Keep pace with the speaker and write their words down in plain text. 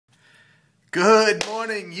Good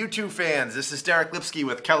morning, YouTube fans. This is Deric Lipski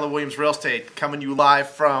with Keller Williams Real Estate coming to you live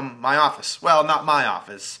from my office. Well, not my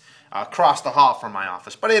office, across the hall from my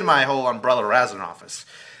office, but in my whole umbrella as an office.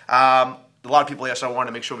 A lot of people asked, so I wanted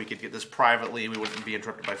to make sure we could get this privately. We wouldn't be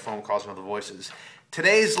interrupted by phone calls and other voices.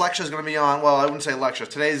 Today's lecture is going to be on, well, I wouldn't say lecture.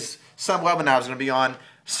 Today's webinar is going to be on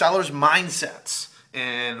sellers' mindsets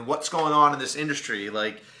and what's going on in this industry.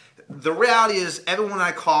 Like, the reality is, everyone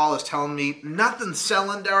I call is telling me, nothing's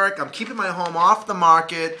selling, Deric. I'm keeping my home off the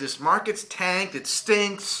market. This market's tanked. It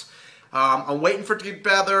stinks. I'm waiting for it to get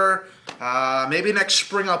better. Maybe next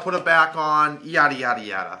spring I'll put it back on. Yada, yada,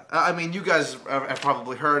 yada. I mean, you guys have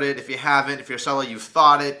probably heard it. If you haven't, if you're a seller, you've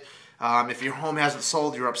thought it. If your home hasn't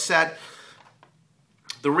sold, you're upset.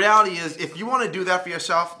 The reality is, if you want to do that for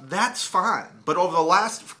yourself, that's fine. But over the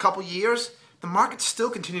last couple years, the market still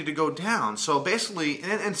continued to go down. So basically,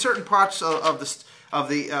 in certain parts of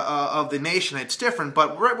the nation, it's different.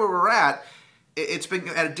 But right where we're at, it's been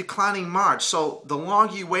at a declining march. So the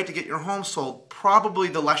longer you wait to get your home sold, probably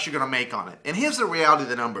the less you're going to make on it. And here's the reality of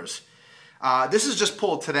the numbers. This is just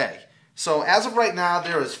pulled today. So as of right now,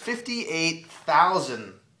 there is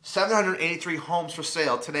 58,783 homes for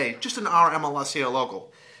sale today, just in our MLS here local.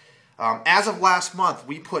 As of last month,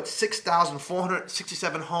 we put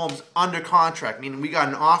 6,467 homes under contract, meaning we got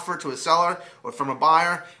an offer to a seller or from a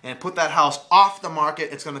buyer and put that house off the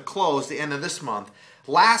market. It's going to close the end of this month.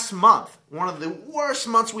 Last month, one of the worst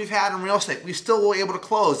months we've had in real estate, we still were able to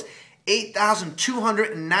close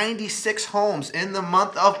 8,296 homes in the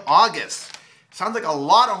month of August. Sounds like a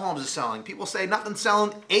lot of homes are selling. People say nothing's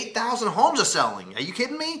selling. 8,000 homes are selling. Are you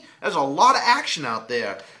kidding me? There's a lot of action out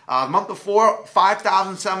there. The month before,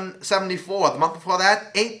 5,074. The month before that,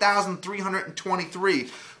 8,323.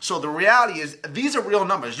 So the reality is, these are real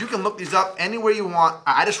numbers. You can look these up anywhere you want.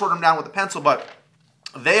 I just wrote them down with a pencil, but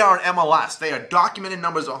they are an MLS. They are documented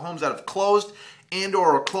numbers of homes that have closed and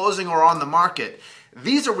or are closing or on the market.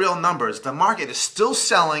 These are real numbers. The market is still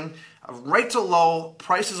selling. Rates are low,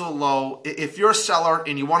 prices are low. If you're a seller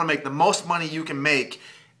and you want to make the most money you can make,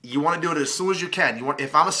 you want to do it as soon as you can.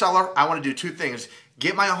 If I'm a seller, I want to do two things.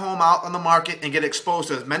 Get my home out on the market and get exposed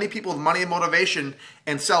to as many people with money and motivation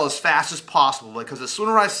and sell as fast as possible. Because the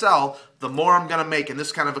sooner I sell, the more I'm going to make in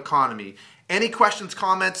this kind of economy. Any questions,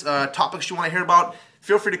 comments, topics you want to hear about,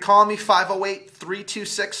 feel free to call me,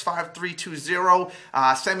 508-326-5320.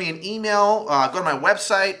 Send me an email, go to my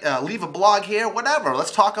website, leave a blog here, whatever.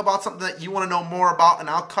 Let's talk about something that you want to know more about, and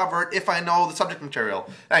I'll cover it if I know the subject material.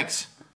 Thanks.